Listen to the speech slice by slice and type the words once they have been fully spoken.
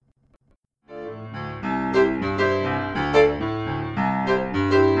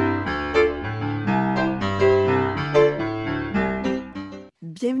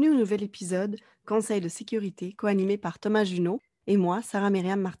Bienvenue au nouvel épisode Conseils de sécurité co-animé par Thomas Junot et moi,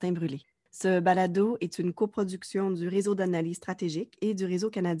 Sarah-Myriam Martin-Brûlé. Ce balado est une coproduction du réseau d'analyse stratégique et du réseau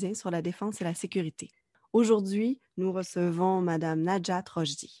canadien sur la défense et la sécurité. Aujourd'hui, nous recevons Mme Najat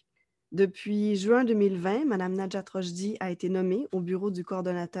Rochdi. Depuis juin 2020, Mme Najat Rochdi a été nommée au bureau du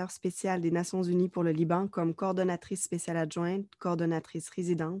coordonnateur spécial des Nations unies pour le Liban comme coordonnatrice spéciale adjointe, coordonnatrice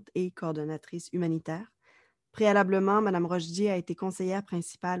résidente et coordonnatrice humanitaire. Préalablement, Mme Rochdi a été conseillère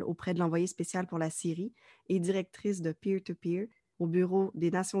principale auprès de l'envoyé spécial pour la Syrie et directrice de peer-to-peer au Bureau des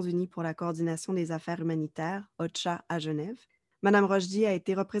Nations unies pour la coordination des affaires humanitaires, OCHA, à Genève. Mme Rochdi a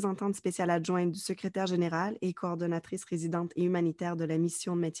été représentante spéciale adjointe du secrétaire général et coordonnatrice résidente et humanitaire de la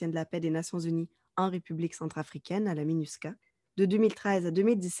mission de maintien de la paix des Nations unies en République centrafricaine, à la MINUSCA. De 2013 à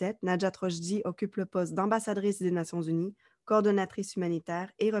 2017, Najat Rochdi occupe le poste d'ambassadrice des Nations unies, coordonnatrice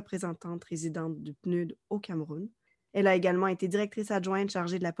humanitaire et représentante résidente du PNUD au Cameroun. Elle a également été directrice adjointe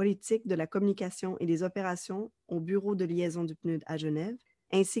chargée de la politique, de la communication et des opérations au bureau de liaison du PNUD à Genève,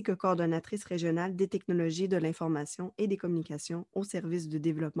 ainsi que coordonnatrice régionale des technologies de l'information et des communications au service de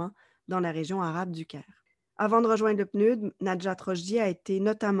développement dans la région arabe du Caire. Avant de rejoindre le PNUD, Najat Rochdi a été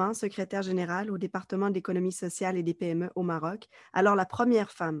notamment secrétaire générale au département de l'économie sociale et des PME au Maroc, alors la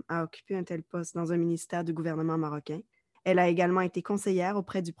première femme à occuper un tel poste dans un ministère du gouvernement marocain. Elle a également été conseillère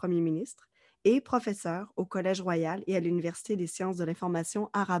auprès du Premier ministre et professeure au Collège royal et à l'Université des sciences de l'information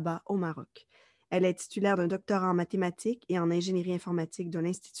à Rabat, au Maroc. Elle est titulaire d'un doctorat en mathématiques et en ingénierie informatique de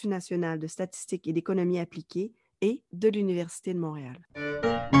l'Institut national de statistique et d'économie appliquée et de l'Université de Montréal.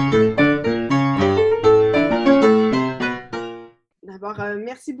 D'abord,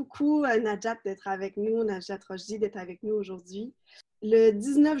 merci beaucoup, Najat, d'être avec nous, Najat Rochdi, d'être avec nous aujourd'hui. Le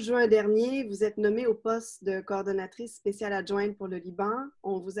 19 juin dernier, vous êtes nommée au poste de coordonnatrice spéciale adjointe pour le Liban.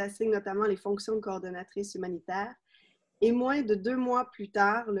 On vous assigne notamment les fonctions de coordonnatrice humanitaire. Et moins de 2 mois plus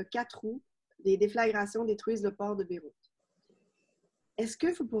tard, le 4 août, des déflagrations détruisent le port de Beyrouth. Est-ce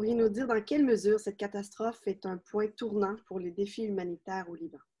que vous pourriez nous dire dans quelle mesure cette catastrophe est un point tournant pour les défis humanitaires au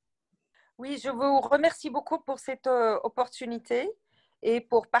Liban? Oui, je vous remercie beaucoup pour cette opportunité et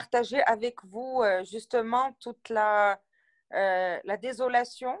pour partager avec vous justement toute la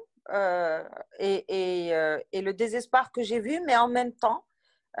désolation et le désespoir que j'ai vu, mais en même temps,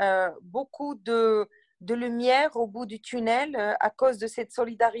 beaucoup de lumière au bout du tunnel à cause de cette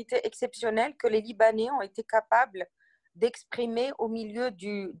solidarité exceptionnelle que les Libanais ont été capables d'exprimer au milieu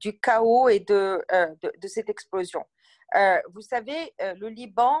du chaos et de cette explosion. Vous savez, le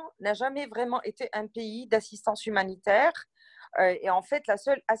Liban n'a jamais vraiment été un pays d'assistance humanitaire. Et en fait, la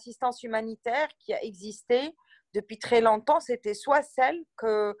seule assistance humanitaire qui a existé depuis très longtemps, c'était soit celle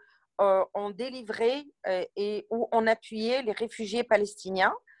qu'on délivrait et où on appuyait les réfugiés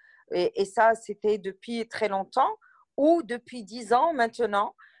palestiniens. Et ça, c'était depuis très longtemps. Ou depuis 10 ans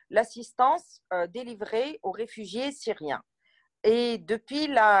maintenant, l'assistance délivrée aux réfugiés syriens. Et depuis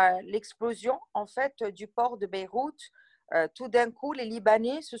l'explosion en fait, du port de Beyrouth, tout d'un coup, les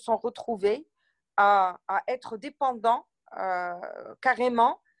Libanais se sont retrouvés à être dépendants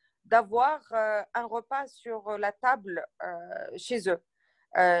carrément d'avoir un repas sur la table chez eux.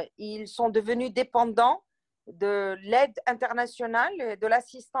 Ils sont devenus dépendants de l'aide internationale, de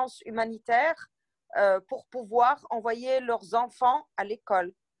l'assistance humanitaire pour pouvoir envoyer leurs enfants à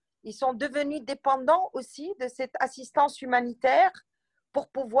l'école. Ils sont devenus dépendants aussi de cette assistance humanitaire pour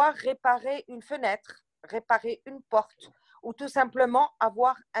pouvoir réparer une fenêtre, réparer une porte ou tout simplement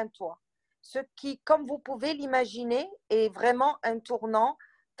avoir un toit. Ce qui, comme vous pouvez l'imaginer, est vraiment un tournant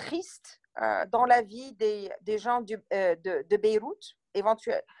triste dans la vie des gens de Beyrouth,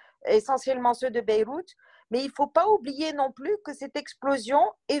 essentiellement ceux de Beyrouth. Mais il ne faut pas oublier non plus que cette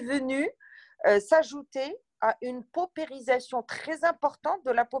explosion est venue s'ajouter à une paupérisation très importante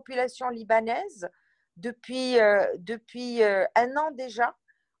de la population libanaise depuis 1 an déjà,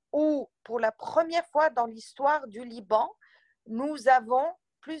 où pour la première fois dans l'histoire du Liban, nous avons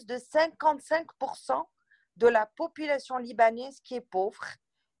plus de 55% de la population libanaise qui est pauvre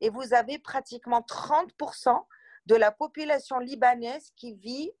et vous avez pratiquement 30% de la population libanaise qui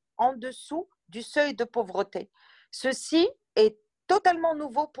vit en dessous du seuil de pauvreté. Ceci est totalement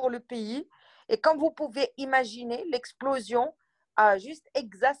nouveau pour le pays et comme vous pouvez imaginer, l'explosion a juste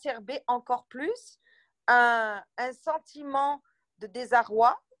exacerbé encore plus un sentiment de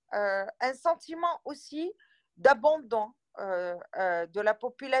désarroi, un sentiment aussi d'abandon de la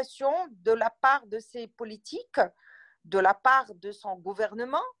population, de la part de ses politiques, de la part de son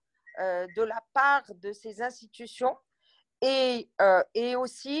gouvernement, de la part de ses institutions et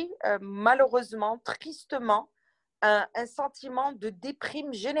aussi malheureusement, tristement, un sentiment de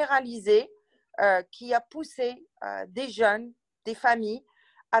déprime généralisée qui a poussé des jeunes, des familles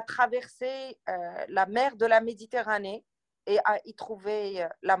à traverser la mer de la Méditerranée et à y trouver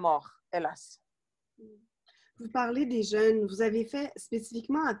la mort, hélas. Vous parlez des jeunes. Vous avez fait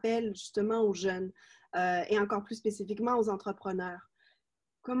spécifiquement appel justement aux jeunes et encore plus spécifiquement aux entrepreneurs.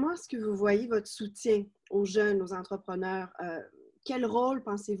 Comment est-ce que vous voyez votre soutien aux jeunes, aux entrepreneurs? Quel rôle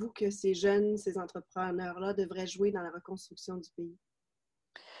pensez-vous que ces jeunes, ces entrepreneurs-là devraient jouer dans la reconstruction du pays?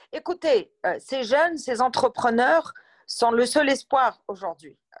 Écoutez, ces jeunes, ces entrepreneurs sont le seul espoir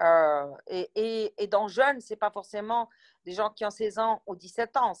aujourd'hui. Et dans jeunes, ce n'est pas forcément des gens qui ont 16 ans ou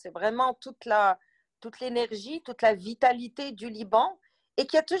 17 ans, c'est vraiment toute l'énergie, toute la vitalité du Liban et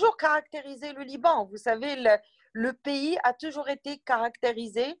qui a toujours caractérisé le Liban. Vous savez, le pays a toujours été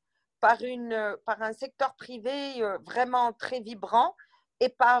caractérisé par un secteur privé vraiment très vibrant et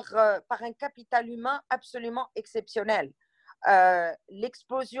par un capital humain absolument exceptionnel.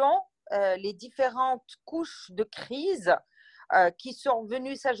 L'explosion, les différentes couches de crise qui sont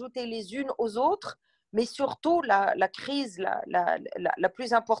venues s'ajouter les unes aux autres, mais surtout la crise la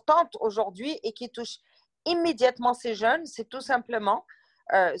plus importante aujourd'hui et qui touche immédiatement ces jeunes, c'est tout simplement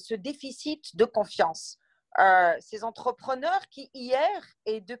ce déficit de confiance. Ces entrepreneurs qui, hier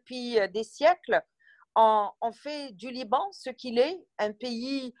et depuis des siècles, ont fait du Liban ce qu'il est, un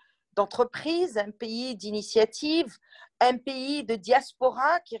pays d'entreprise, un pays d'initiative, un pays de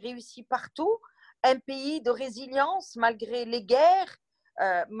diaspora qui réussit partout, un pays de résilience malgré les guerres,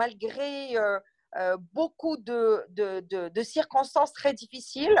 malgré beaucoup de circonstances très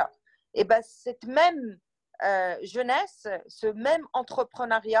difficiles. Et ben, cette même jeunesse, ce même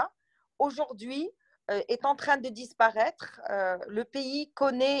entrepreneuriat, aujourd'hui, est en train de disparaître. Le pays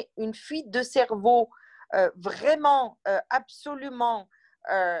connaît une fuite de cerveau vraiment absolument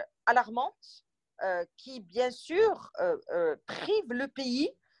alarmante qui, bien sûr, prive le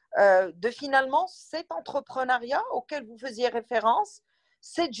pays de finalement cet entrepreneuriat auquel vous faisiez référence,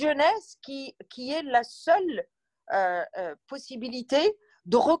 cette jeunesse qui est la seule possibilité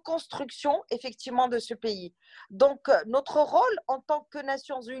de reconstruction effectivement de ce pays. Donc, notre rôle en tant que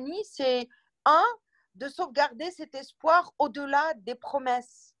Nations Unies, c'est de sauvegarder cet espoir au-delà des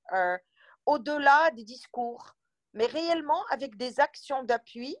promesses, au-delà des discours, mais réellement avec des actions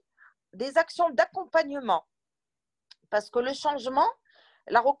d'appui, des actions d'accompagnement. Parce que le changement,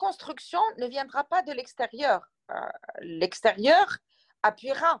 la reconstruction ne viendra pas de l'extérieur. L'extérieur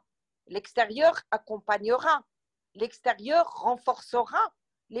appuiera, l'extérieur accompagnera, l'extérieur renforcera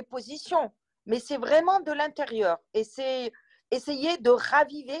les positions, mais c'est vraiment de l'intérieur. Et c'est essayer de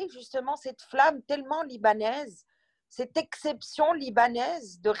raviver justement cette flamme tellement libanaise, cette exception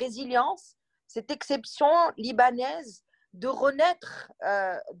libanaise de résilience, cette exception libanaise de renaître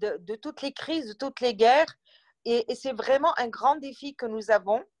de toutes les crises, de toutes les guerres. Et c'est vraiment un grand défi que nous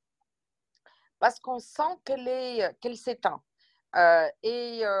avons parce qu'on sent qu'elle s'éteint.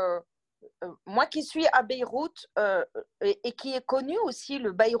 Moi qui suis à Beyrouth et qui ai connu aussi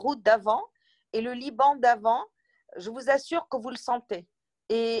le Beyrouth d'avant et le Liban d'avant, je vous assure que vous le sentez.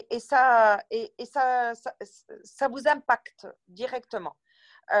 Et ça vous impacte directement.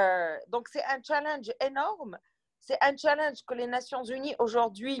 Donc, c'est un challenge énorme. C'est un challenge que les Nations Unies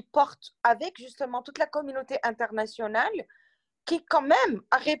aujourd'hui portent avec justement toute la communauté internationale qui quand même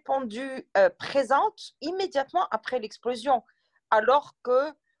a répondu présente immédiatement après l'explosion. Alors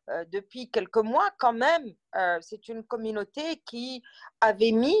que depuis quelques mois, quand même, c'est une communauté qui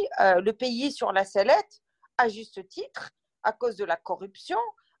avait mis le pays sur la sellette à juste titre, à cause de la corruption,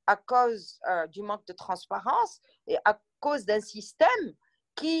 à cause du manque de transparence et à cause d'un système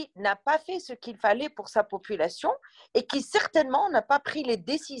qui n'a pas fait ce qu'il fallait pour sa population et qui certainement n'a pas pris les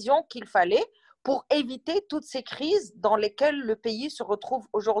décisions qu'il fallait pour éviter toutes ces crises dans lesquelles le pays se retrouve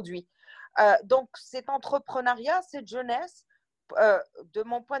aujourd'hui. Donc cet entrepreneuriat, cette jeunesse, de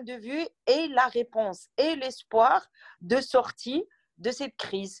mon point de vue, est la réponse et l'espoir de sortie de cette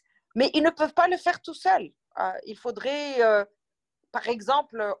crise. Mais ils ne peuvent pas le faire tout seuls. Il faudrait, par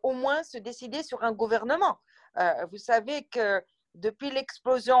exemple, au moins se décider sur un gouvernement. Vous savez que depuis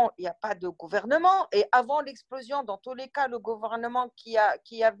l'explosion, il n'y a pas de gouvernement. Et avant l'explosion, dans tous les cas, le gouvernement qui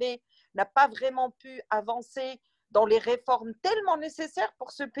avait n'a pas vraiment pu avancer dans les réformes tellement nécessaires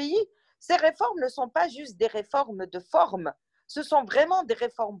pour ce pays. Ces réformes ne sont pas juste des réformes de forme. Ce sont vraiment des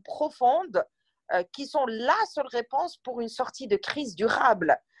réformes profondes qui sont la seule réponse pour une sortie de crise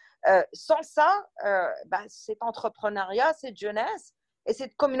durable. Sans ça, cet entrepreneuriat, cette jeunesse et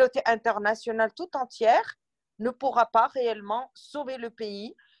cette communauté internationale tout entière ne pourra pas réellement sauver le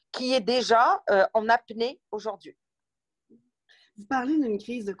pays qui est déjà en apnée aujourd'hui. Vous parlez d'une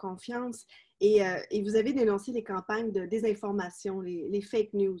crise de confiance et vous avez dénoncé les campagnes de désinformation, les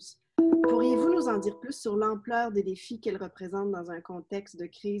fake news. Pourriez-vous nous en dire plus sur l'ampleur des défis qu'elles représentent dans un contexte de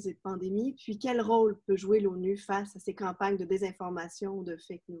crise et de pandémie, puis quel rôle peut jouer l'ONU face à ces campagnes de désinformation ou de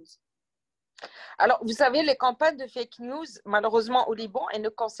fake news? Alors, vous savez, les campagnes de fake news, malheureusement au Liban, elles ne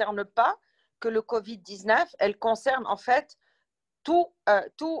concernent pas que le Covid-19, elles concernent en fait tout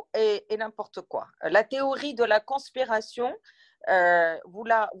et n'importe quoi. La théorie de la conspiration, vous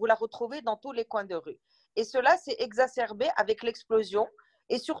la retrouvez dans tous les coins de rue. Et cela s'est exacerbé avec l'explosion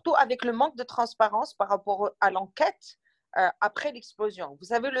et surtout avec le manque de transparence par rapport à l'enquête après l'explosion. Vous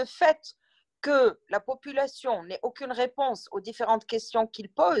savez, le fait que la population n'ait aucune réponse aux différentes questions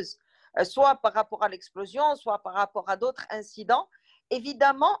qu'il pose, soit par rapport à l'explosion, soit par rapport à d'autres incidents,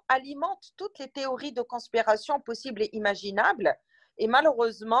 évidemment, alimente toutes les théories de conspiration possibles et imaginables. Et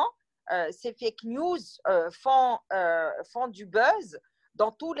malheureusement, ces fake news font du buzz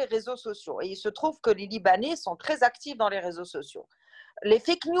dans tous les réseaux sociaux. Et il se trouve que les Libanais sont très actifs dans les réseaux sociaux. Les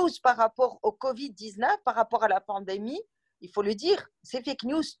fake news par rapport au Covid-19, par rapport à la pandémie, il faut le dire, ces fake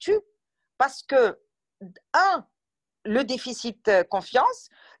news tuent. Parce que, le déficit de confiance,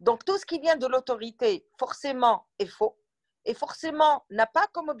 donc tout ce qui vient de l'autorité, forcément, est faux. Et forcément, n'a pas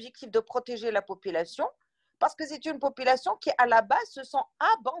comme objectif de protéger la population, parce que c'est une population qui, à la base, se sent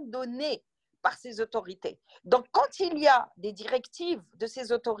abandonnée par ces autorités. Donc, quand il y a des directives de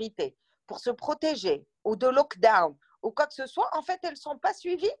ces autorités pour se protéger, ou de lockdown, ou quoi que ce soit, en fait, elles ne sont pas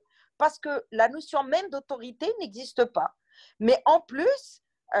suivies parce que la notion même d'autorité n'existe pas. Mais en plus,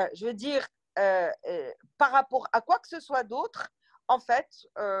 je veux dire, par rapport à quoi que ce soit d'autre, en fait,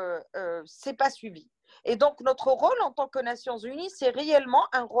 c'est pas suivi. Et donc, notre rôle en tant que Nations Unies, c'est réellement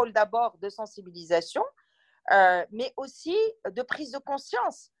un rôle d'abord de sensibilisation, mais aussi de prise de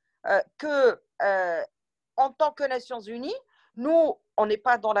conscience que, en tant que Nations Unies, nous, on n'est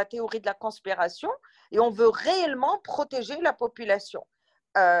pas dans la théorie de la conspiration et on veut réellement protéger la population.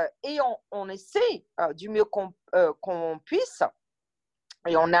 Et on essaie du mieux qu'on puisse.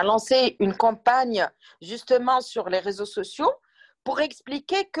 Et on a lancé une campagne justement sur les réseaux sociaux pour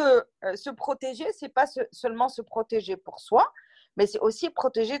expliquer que se protéger, ce n'est pas seulement se protéger pour soi, mais c'est aussi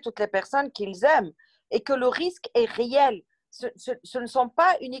protéger toutes les personnes qu'ils aiment et que le risque est réel. Ce ne sont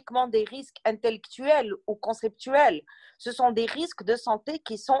pas uniquement des risques intellectuels ou conceptuels, ce sont des risques de santé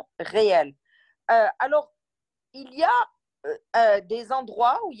qui sont réels. Alors, il y a des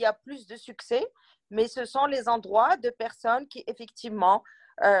endroits où il y a plus de succès, mais ce sont les endroits de personnes qui, effectivement,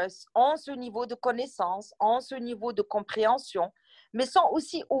 ont ce niveau de connaissance, ont ce niveau de compréhension, mais sont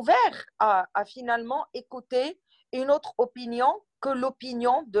aussi ouverts à finalement écouter une autre opinion que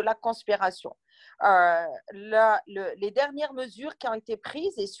l'opinion de la conspiration. Les dernières mesures qui ont été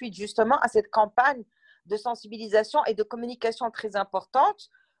prises et suite justement à cette campagne de sensibilisation et de communication très importante,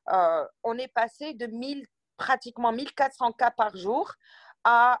 on est passé de pratiquement 1400 cas par jour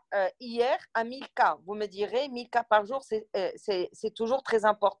à hier à 1000 cas. Vous me direz, 1000 cas par jour, c'est toujours très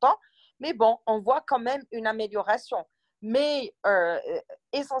important. Mais bon, on voit quand même une amélioration. Mais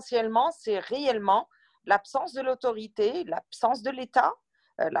essentiellement, c'est réellement l'absence de l'autorité, l'absence de l'État,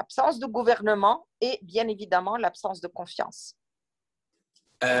 l'absence de gouvernement et bien évidemment l'absence de confiance.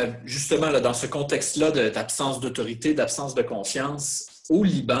 Justement, là, dans ce contexte-là d'absence d'autorité, d'absence de confiance, au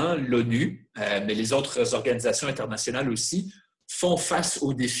Liban, l'ONU, mais les autres organisations internationales aussi, font face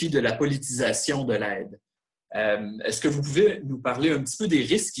au défi de la politisation de l'aide. Est-ce que vous pouvez nous parler un petit peu des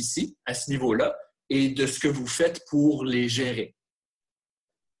risques ici, à ce niveau-là, et de ce que vous faites pour les gérer?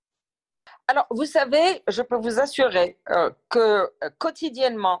 Alors, vous savez, je peux vous assurer que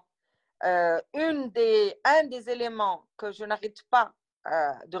quotidiennement, un des éléments que je n'arrête pas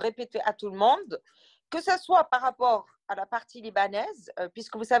de répéter à tout le monde, que ce soit par rapport à la partie libanaise,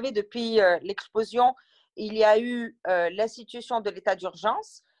 puisque vous savez, depuis l'explosion, il y a eu l'institution de l'état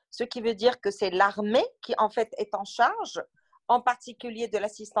d'urgence, ce qui veut dire que c'est l'armée qui en fait est en charge, en particulier de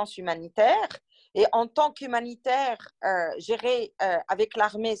l'assistance humanitaire. Et en tant qu'humanitaire, gérer avec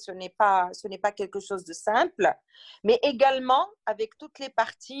l'armée, ce n'est pas quelque chose de simple, mais également avec toutes les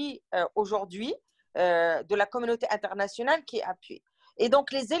parties aujourd'hui de la communauté internationale qui appuient. Et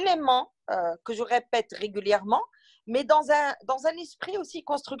donc, les éléments que je répète régulièrement, mais dans un esprit aussi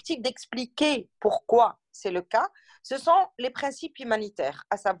constructif d'expliquer pourquoi c'est le cas, ce sont les principes humanitaires,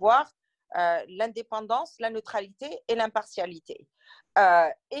 à savoir l'indépendance, la neutralité et l'impartialité.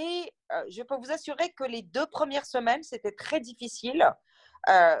 Je peux vous assurer que les 2 premières semaines, c'était très difficile.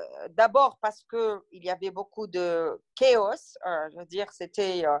 D'abord parce qu'il y avait beaucoup de chaos, je veux dire,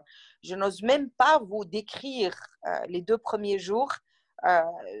 je n'ose même pas vous décrire les 2 premiers jours.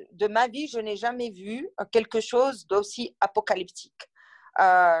 de ma vie, je n'ai jamais vu quelque chose d'aussi apocalyptique.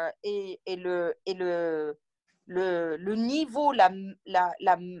 Et le niveau, la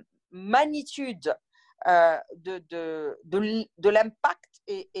magnitude de l'impact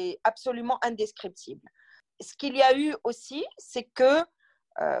est absolument indescriptible. Ce qu'il y a eu aussi, c'est que,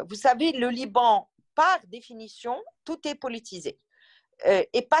 vous savez, le Liban, par définition, tout est politisé.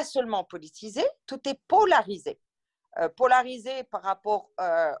 Et pas seulement politisé, tout est polarisé. Polarisé par rapport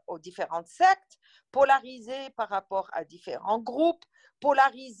aux différentes sectes, polarisé par rapport à différents groupes,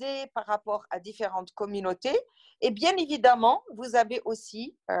 polarisé par rapport à différentes communautés. Et bien évidemment, vous avez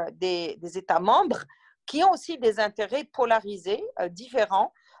aussi des États membres qui ont aussi des intérêts polarisés,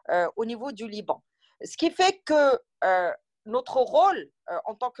 différents au niveau du Liban. Ce qui fait que notre rôle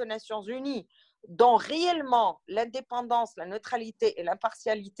en tant que Nations Unies, dont réellement l'indépendance, la neutralité et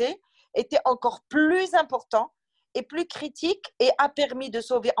l'impartialité était encore plus important et plus critique et a permis de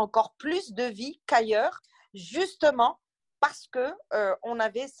sauver encore plus de vies qu'ailleurs, justement parce qu'on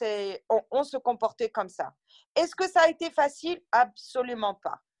se comportait comme ça. Est-ce que ça a été facile? Absolument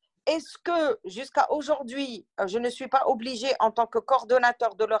pas. Est-ce que jusqu'à aujourd'hui, je ne suis pas obligée en tant que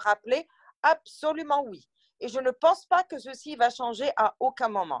coordonnateur de le rappeler? Absolument oui. Et je ne pense pas que ceci va changer à aucun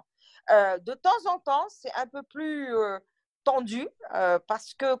moment. De temps en temps, c'est un peu plus tendu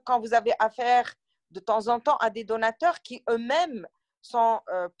parce que quand vous avez affaire de temps en temps à des donateurs qui eux-mêmes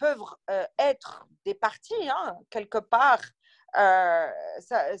peuvent être des partis, hein, quelque part.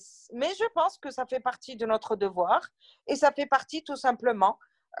 Mais je pense que ça fait partie de notre devoir et ça fait partie tout simplement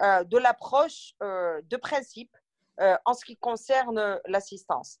de l'approche de principe en ce qui concerne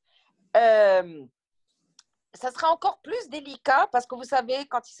l'assistance. Ça sera encore plus délicat parce que vous savez,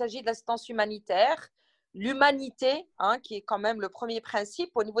 quand il s'agit de l'assistance humanitaire, l'humanité, hein, qui est quand même le premier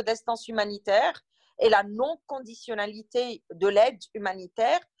principe au niveau de l'assistance humanitaire, et la non-conditionnalité de l'aide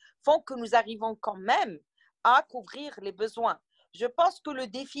humanitaire font que nous arrivons quand même à couvrir les besoins. Je pense que le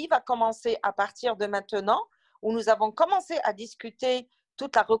défi va commencer à partir de maintenant, où nous avons commencé à discuter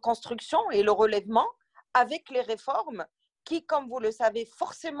toute la reconstruction et le relèvement avec les réformes qui, comme vous le savez,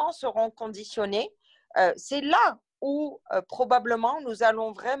 forcément seront conditionnées. C'est là où probablement nous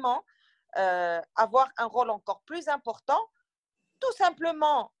allons vraiment avoir un rôle encore plus important, tout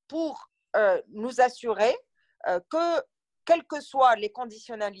simplement pour nous assurer que, quelles que soient les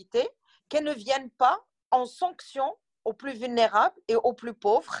conditionnalités, qu'elles ne viennent pas en sanction aux plus vulnérables et aux plus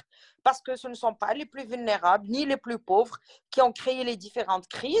pauvres, parce que ce ne sont pas les plus vulnérables ni les plus pauvres qui ont créé les différentes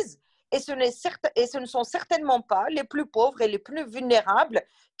crises, et ce ne sont certainement pas les plus pauvres et les plus vulnérables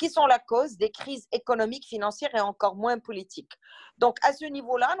qui sont la cause des crises économiques, financières et encore moins politiques. Donc, à ce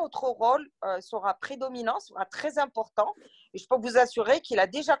niveau-là, notre rôle sera prédominant, sera très important. Et je peux vous assurer qu'il a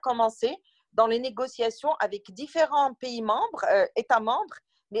déjà commencé dans les négociations avec différents pays membres, États membres,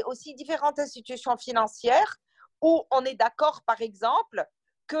 mais aussi différentes institutions financières, où on est d'accord, par exemple,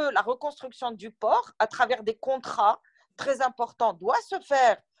 que la reconstruction du port, à travers des contrats très importants, doit se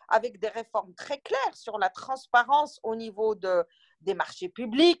faire avec des réformes très claires sur la transparence au niveau des marchés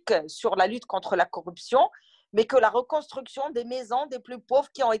publics, sur la lutte contre la corruption, mais que la reconstruction des maisons des plus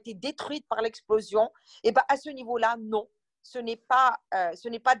pauvres qui ont été détruites par l'explosion, et ben à ce niveau-là, non. Ce n'est pas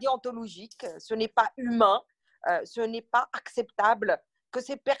déontologique, ce n'est pas humain, ce n'est pas acceptable que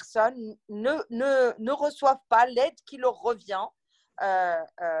ces personnes ne reçoivent pas l'aide qui leur revient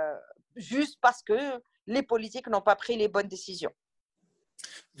juste parce que les politiques n'ont pas pris les bonnes décisions.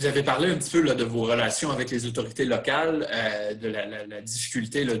 Vous avez parlé un petit peu là, de vos relations avec les autorités locales, de la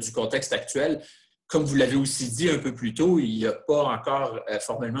difficulté là, du contexte actuel. Comme vous l'avez aussi dit un peu plus tôt, il n'y a pas encore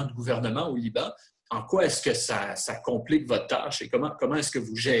formellement de gouvernement au Liban. En quoi est-ce que ça complique votre tâche et comment est-ce que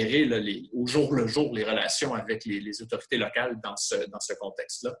vous gérez là, au jour le jour les relations avec les autorités locales dans ce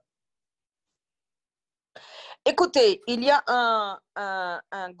contexte-là? Écoutez, il y a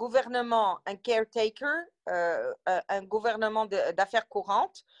un gouvernement, un caretaker, un gouvernement d'affaires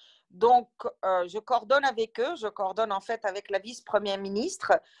courantes. Donc, je coordonne avec eux, je coordonne en fait avec la vice-première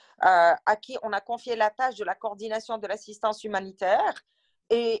ministre à qui on a confié la tâche de la coordination de l'assistance humanitaire.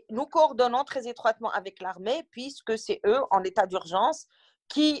 Et nous coordonnons très étroitement avec l'armée puisque c'est eux, en état d'urgence,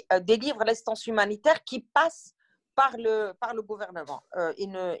 qui délivrent l'assistance humanitaire qui passe par le gouvernement.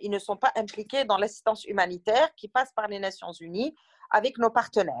 Ils ne sont pas impliqués dans l'assistance humanitaire qui passe par les Nations Unies avec nos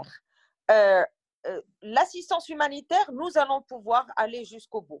partenaires. L'assistance humanitaire, nous allons pouvoir aller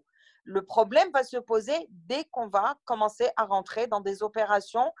jusqu'au bout. Le problème va se poser dès qu'on va commencer à rentrer dans des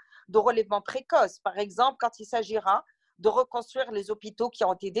opérations de relèvement précoce. Par exemple, quand il s'agira de reconstruire les hôpitaux qui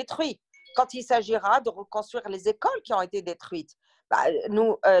ont été détruits, quand il s'agira de reconstruire les écoles qui ont été détruites.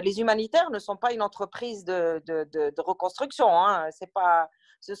 Nous, les humanitaires ne sont pas une entreprise de reconstruction. Hein.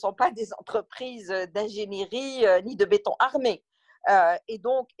 Ce ne sont pas des entreprises d'ingénierie ni de béton armé. Et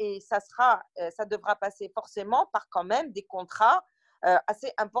ça devra passer forcément par quand même des contrats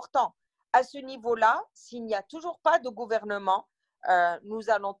assez importants. À ce niveau-là, s'il n'y a toujours pas de gouvernement, nous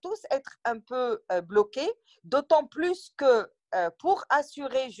allons tous être un peu bloqués, d'autant plus que pour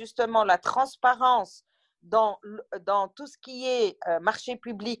assurer justement la transparence dans tout ce qui est marché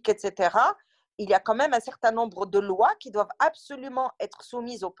public, etc., il y a quand même un certain nombre de lois qui doivent absolument être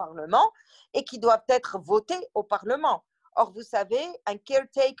soumises au Parlement et qui doivent être votées au Parlement. Or, vous savez, un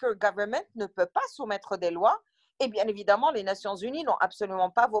caretaker government ne peut pas soumettre des lois et bien évidemment, les Nations Unies n'ont absolument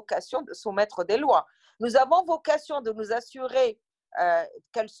pas vocation de soumettre des lois. Nous avons vocation de nous assurer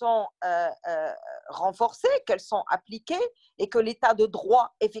qu'elles sont renforcées, qu'elles sont appliquées et que l'état de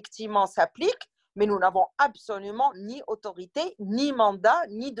droit, effectivement, s'applique, mais nous n'avons absolument ni autorité, ni mandat,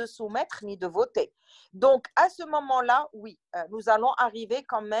 ni de soumettre, ni de voter. Donc, à ce moment-là, oui, nous allons arriver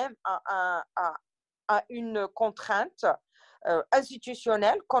quand même à une contrainte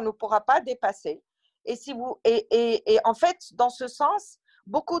institutionnelle qu'on ne pourra pas dépasser. Et en fait, dans ce sens,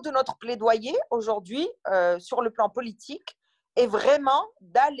 beaucoup de notre plaidoyer aujourd'hui, sur le plan politique, est vraiment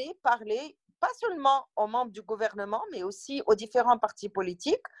d'aller parler, pas seulement aux membres du gouvernement, mais aussi aux différents partis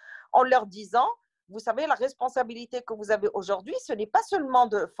politiques, en leur disant, vous savez, la responsabilité que vous avez aujourd'hui, ce n'est pas seulement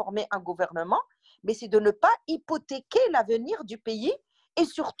de former un gouvernement, mais c'est de ne pas hypothéquer l'avenir du pays et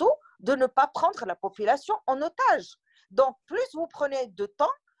surtout de ne pas prendre la population en otage. Donc, plus vous prenez de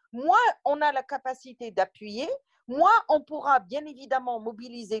temps, moins on a la capacité d'appuyer, moins on pourra bien évidemment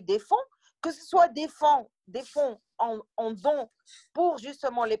mobiliser des fonds, que ce soit des fonds en dons pour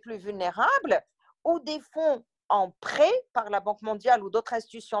justement les plus vulnérables ou des fonds en prêt par la Banque mondiale ou d'autres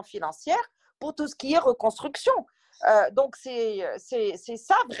institutions financières pour tout ce qui est reconstruction. Donc, c'est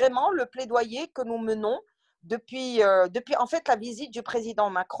ça vraiment le plaidoyer que nous menons depuis en fait la visite du président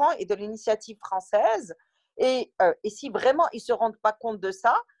Macron et de l'initiative française. Et si vraiment ils ne se rendent pas compte de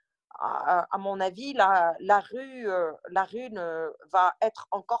ça, à mon avis, la rue va être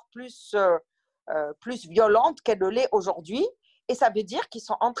encore plus violente qu'elle ne l'est aujourd'hui. Et ça veut dire qu'ils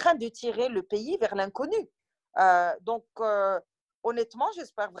sont en train de tirer le pays vers l'inconnu. Donc, honnêtement,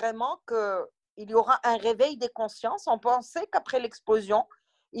 j'espère vraiment qu'il y aura un réveil des consciences. On pensait qu'après l'explosion,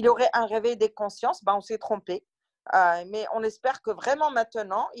 il y aurait un réveil des consciences. On s'est trompé. Mais on espère que vraiment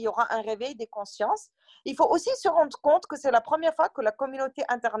maintenant, il y aura un réveil des consciences. Il faut aussi se rendre compte que c'est la première fois que la communauté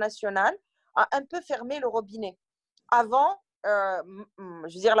internationale a un peu fermé le robinet. Avant,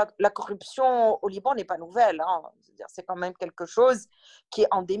 je veux dire, la corruption au Liban n'est pas nouvelle. Hein. C'est quand même quelque chose qui est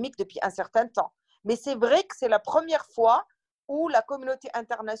endémique depuis un certain temps. Mais c'est vrai que c'est la première fois où la communauté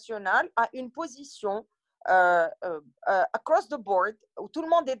internationale a une position across the board, où tout le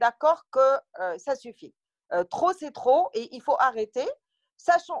monde est d'accord que ça suffit. Trop, c'est trop et il faut arrêter.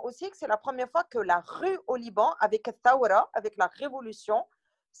 Sachant aussi que c'est la première fois que la rue au Liban, avec Thawra, avec la révolution,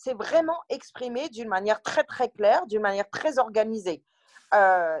 s'est vraiment exprimée d'une manière très, très claire, d'une manière très organisée.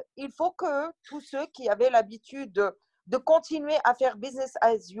 Il faut que tous ceux qui avaient l'habitude de continuer à faire business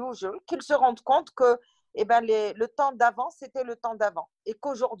as usual, qu'ils se rendent compte que le temps d'avant, c'était le temps d'avant et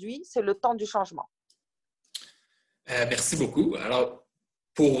qu'aujourd'hui, c'est le temps du changement. Merci beaucoup. Alors,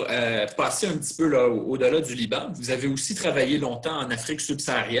 pour passer un petit peu là, au-delà du Liban, vous avez aussi travaillé longtemps en Afrique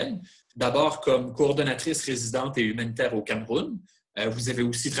sub-saharienne, d'abord comme coordonnatrice résidente et humanitaire au Cameroun. Vous avez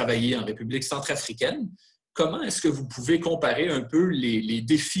aussi travaillé en République centrafricaine. Comment est-ce que vous pouvez comparer un peu les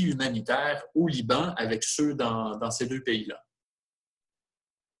défis humanitaires au Liban avec ceux dans ces deux pays-là?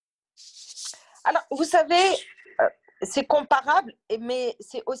 Alors, vous savez, c'est comparable, mais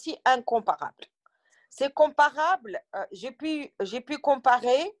c'est aussi incomparable. C'est comparable, j'ai pu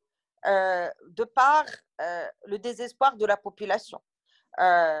comparer de par le désespoir de la population.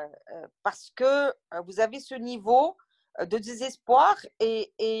 Parce que vous avez ce niveau de désespoir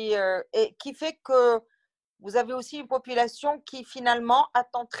et qui fait que vous avez aussi une population qui finalement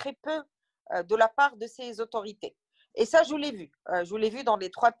attend très peu de la part de ses autorités. Et ça, je l'ai vu dans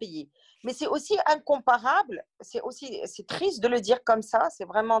les trois pays. Mais c'est aussi incomparable, c'est triste de le dire comme ça, c'est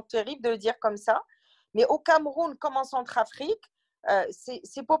vraiment terrible de le dire comme ça. Mais au Cameroun, comme en Centrafrique,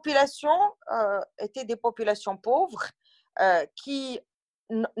 ces populations étaient des populations pauvres qui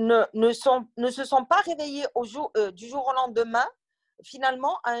ne se sont pas réveillées du jour au lendemain,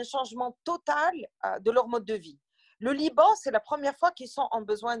 finalement, à un changement total de leur mode de vie. Le Liban, c'est la première fois qu'ils sont en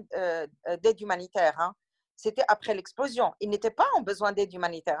besoin d'aide humanitaire. Hein. C'était après l'explosion. Ils n'étaient pas en besoin d'aide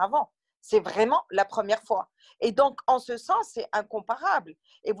humanitaire avant. C'est vraiment la première fois. Et donc, en ce sens, c'est incomparable.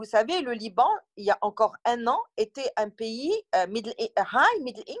 Et vous savez, le Liban, il y a encore un an, était un pays high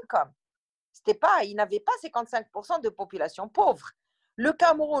middle income. Il n'avait pas 55% de population pauvre. Le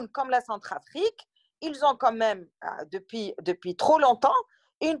Cameroun, comme la Centrafrique, ils ont quand même, depuis trop longtemps,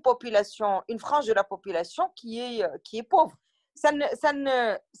 une frange de la population qui est pauvre. Ça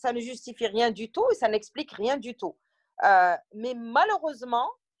ne justifie rien du tout et ça n'explique rien du tout. Mais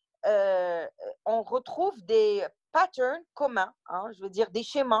malheureusement, on retrouve des patterns communs, je veux dire des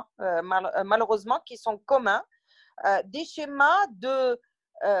schémas, malheureusement, qui sont communs, des schémas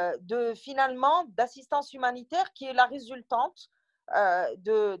finalement d'assistance humanitaire qui est la résultante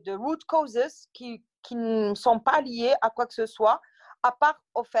de root causes qui ne sont pas liées à quoi que ce soit, à part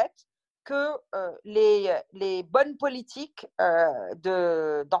au fait que les bonnes politiques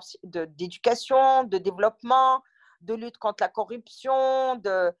d'éducation, de développement, de lutte contre la corruption,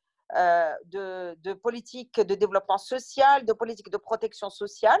 de politique de développement social, de politique de protection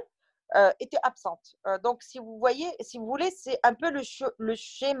sociale, étaient absentes. Donc, si vous voulez, c'est un peu le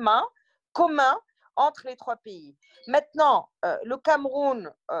schéma commun entre les trois pays. Maintenant, le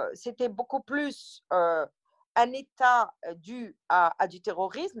Cameroun, c'était beaucoup plus un État dû à du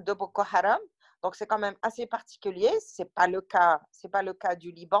terrorisme de Boko Haram. Donc, c'est quand même assez particulier. C'est pas le cas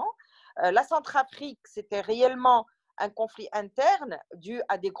du Liban. La Centrafrique, c'était réellement un conflit interne dû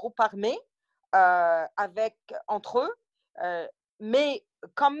à des groupes armés entre eux, mais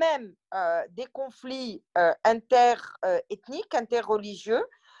quand même des conflits interethniques, interreligieux.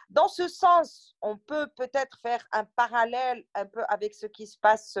 Dans ce sens, on peut peut-être faire un parallèle un peu avec ce qui se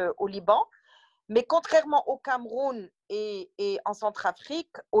passe au Liban, mais contrairement au Cameroun et en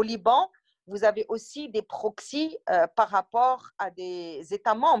Centrafrique, au Liban, vous avez aussi des proxys par rapport à des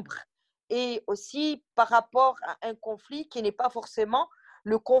États membres et aussi par rapport à un conflit qui n'est pas forcément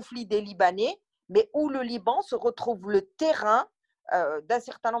le conflit des Libanais, mais où le Liban se retrouve le terrain d'un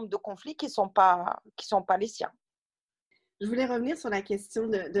certain nombre de conflits qui ne sont pas les siens. Je voulais revenir sur la question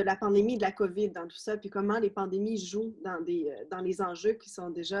de la pandémie, de la COVID dans tout ça, puis comment les pandémies jouent dans les enjeux qui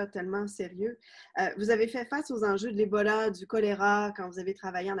sont déjà tellement sérieux. Vous avez fait face aux enjeux de l'Ebola, du choléra, quand vous avez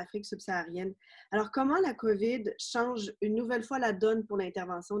travaillé en Afrique sub-saharienne. Alors, comment la COVID change une nouvelle fois la donne pour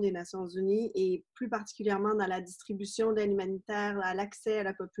l'intervention des Nations unies et plus particulièrement dans la distribution d'aide humanitaire, à l'accès à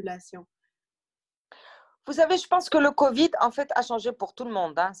la population? Vous savez, je pense que le Covid, en fait, a changé pour tout le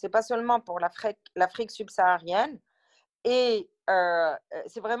monde. Ce n'est pas seulement pour l'Afrique sub-saharienne. Et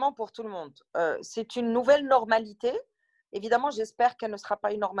c'est vraiment pour tout le monde. C'est une nouvelle normalité. Évidemment, j'espère qu'elle ne sera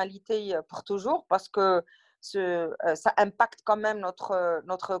pas une normalité pour toujours parce que ça impacte quand même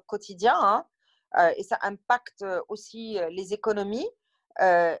notre quotidien et ça impacte aussi les économies.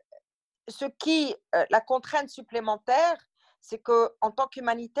 La contrainte supplémentaire, c'est qu'en tant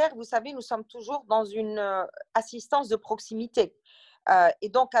qu'humanitaire, vous savez, nous sommes toujours dans une assistance de proximité. Et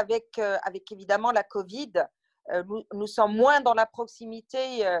donc, avec évidemment la COVID, nous sommes moins dans la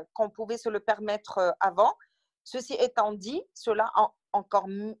proximité qu'on pouvait se le permettre avant. Ceci étant dit, cela a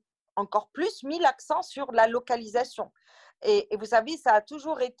encore plus mis l'accent sur la localisation. Et vous savez, ça a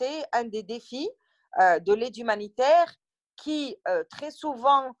toujours été un des défis de l'aide humanitaire qui très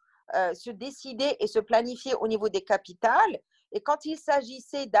souvent se décidait et se planifiait au niveau des capitales. Et quand il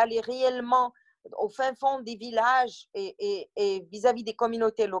s'agissait d'aller réellement au fin fond des villages et vis-à-vis des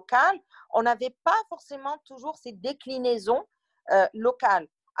communautés locales, on n'avait pas forcément toujours ces déclinaisons locales.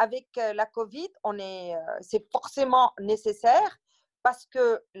 Avec la COVID, c'est forcément nécessaire parce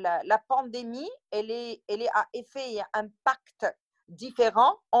que la pandémie, elle est à effet et à impact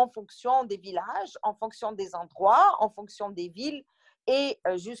différents en fonction des villages, en fonction des endroits, en fonction des villes et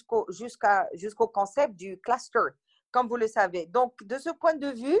jusqu'au concept du cluster, comme vous le savez. Donc, de ce point de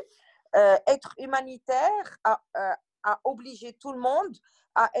vue, être humanitaire a obligé tout le monde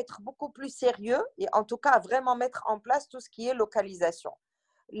à être beaucoup plus sérieux et en tout cas à vraiment mettre en place tout ce qui est localisation.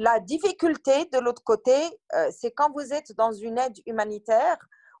 La difficulté de l'autre côté, c'est quand vous êtes dans une aide humanitaire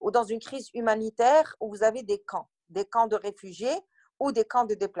ou dans une crise humanitaire où vous avez des camps de réfugiés ou des camps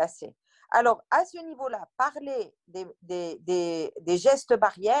de déplacés. Alors, à ce niveau-là, parler des gestes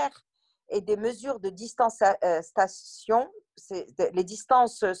barrières et des mesures de distanciation, les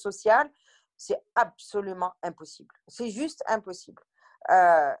distances sociales, c'est absolument impossible. C'est juste impossible.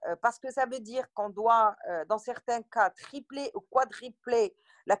 Parce que ça veut dire qu'on doit, dans certains cas, tripler ou quadrupler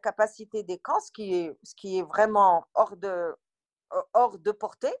la capacité des camps, ce qui est vraiment hors de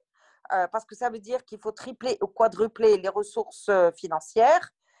portée, parce que ça veut dire qu'il faut tripler ou quadrupler les ressources financières.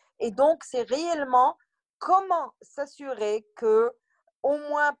 Et donc, c'est réellement comment s'assurer que, au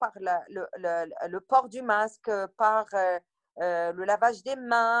moins par le port du masque, par le lavage des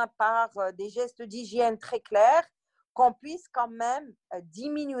mains, par des gestes d'hygiène très clairs, qu'on puisse quand même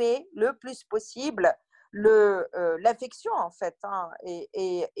diminuer le plus possible l'infection en fait,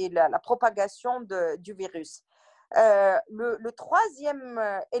 et la propagation du virus. Le troisième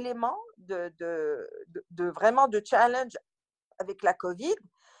élément vraiment de challenge avec la Covid,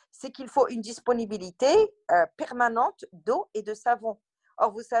 c'est qu'il faut une disponibilité permanente d'eau et de savon.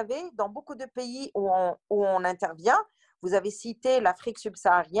 Or, vous savez, dans beaucoup de pays où on intervient, vous avez cité l'Afrique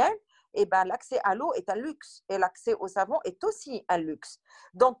sub-saharienne, et ben, l'accès à l'eau est un luxe et l'accès au savon est aussi un luxe.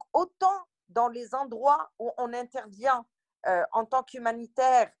 Donc, autant dans les endroits où on intervient en tant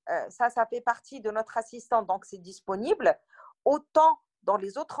qu'humanitaire, ça fait partie de notre assistant, donc c'est disponible, autant dans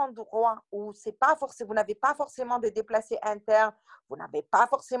les autres endroits où vous n'avez pas forcément de déplacés internes, vous n'avez pas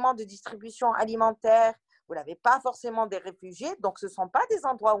forcément de distribution alimentaire, vous n'avez pas forcément des réfugiés, donc ce ne sont pas des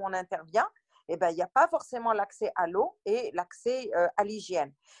endroits où on intervient, eh ben, il n'y a pas forcément l'accès à l'eau et l'accès à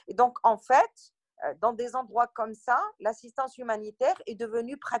l'hygiène. Et donc, en fait, dans des endroits comme ça, l'assistance humanitaire est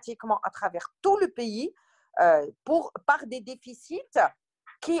devenue pratiquement à travers tout le pays par des déficits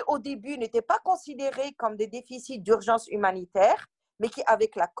qui, au début, n'étaient pas considérés comme des déficits d'urgence humanitaire, mais qui,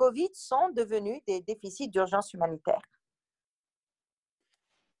 avec la COVID, sont devenus des déficits d'urgence humanitaire.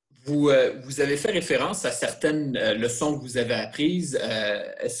 Vous avez fait référence à certaines leçons que vous avez apprises.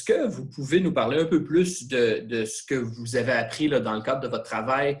 Est-ce que vous pouvez nous parler un peu plus de ce que vous avez appris là, dans le cadre de votre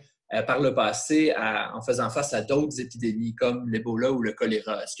travail par le passé en faisant face à d'autres épidémies comme l'Ebola ou le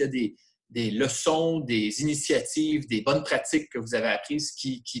choléra? Est-ce qu'il y a des leçons, des initiatives, des bonnes pratiques que vous avez apprises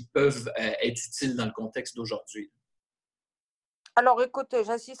qui peuvent être utiles dans le contexte d'aujourd'hui? Alors, écoutez,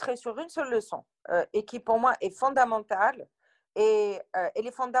 j'insisterai sur une seule leçon et qui, pour moi, est fondamentale. Et elle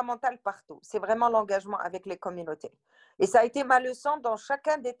est fondamentale partout. C'est vraiment l'engagement avec les communautés. Et ça a été ma leçon dans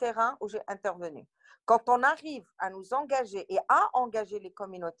chacun des terrains où j'ai intervenu. Quand on arrive à nous engager et à engager les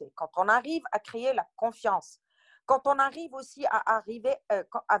communautés, quand on arrive à créer la confiance, quand on arrive aussi à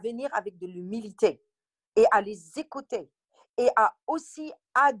venir avec de l'humilité et à les écouter et à aussi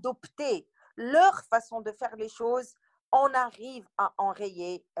adopter leur façon de faire les choses, on arrive à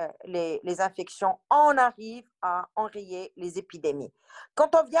enrayer les infections, on arrive à enrayer les épidémies.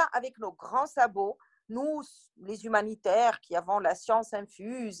 Quand on vient avec nos grands sabots, nous, les humanitaires qui avons la science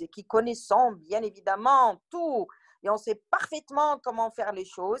infuse et qui connaissons bien évidemment tout, et on sait parfaitement comment faire les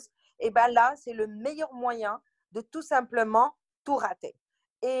choses, et bien là, c'est le meilleur moyen de tout simplement tout rater.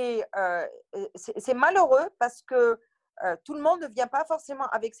 Et c'est malheureux parce que tout le monde ne vient pas forcément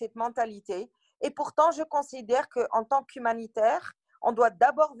avec cette mentalité. Et pourtant, je considère qu'en tant qu'humanitaire, on doit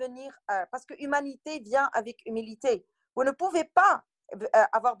d'abord venir, parce que humanité vient avec humilité. Vous ne pouvez pas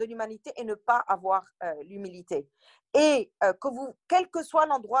avoir de l'humanité et ne pas avoir l'humilité. Et quel que soit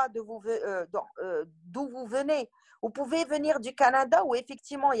l'endroit d'où vous venez, vous pouvez venir du Canada où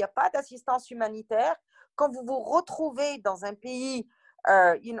effectivement il n'y a pas d'assistance humanitaire. Quand vous vous retrouvez dans un pays,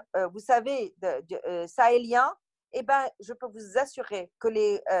 vous savez, sahélien, eh ben, je peux vous assurer que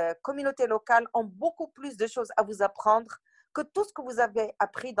les communautés locales ont beaucoup plus de choses à vous apprendre que tout ce que vous avez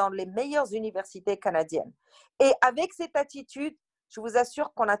appris dans les meilleures universités canadiennes. Et avec cette attitude, je vous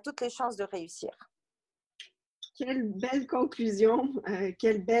assure qu'on a toutes les chances de réussir. Quelle belle conclusion,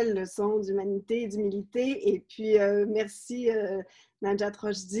 quelle belle leçon d'humanité et d'humilité. Et puis, merci Najat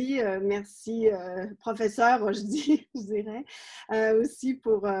Rochdi, merci professeur Rochdi, je dirais, aussi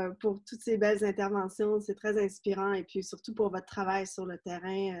pour toutes ces belles interventions. C'est très inspirant. Et puis surtout pour votre travail sur le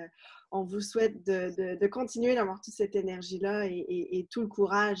terrain. On vous souhaite de continuer d'avoir toute cette énergie-là et tout le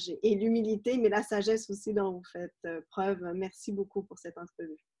courage et l'humilité, mais la sagesse aussi dont vous faites preuve. Merci beaucoup pour cette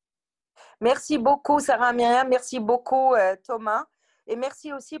entrevue. Merci beaucoup, Sarah Myriam. Merci beaucoup, Thomas. Et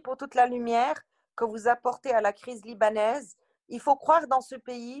merci aussi pour toute la lumière que vous apportez à la crise libanaise. Il faut croire dans ce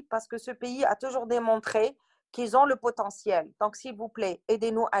pays parce que ce pays a toujours démontré qu'ils ont le potentiel. Donc, s'il vous plaît,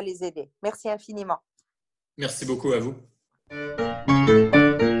 aidez-nous à les aider. Merci infiniment. Merci beaucoup à vous.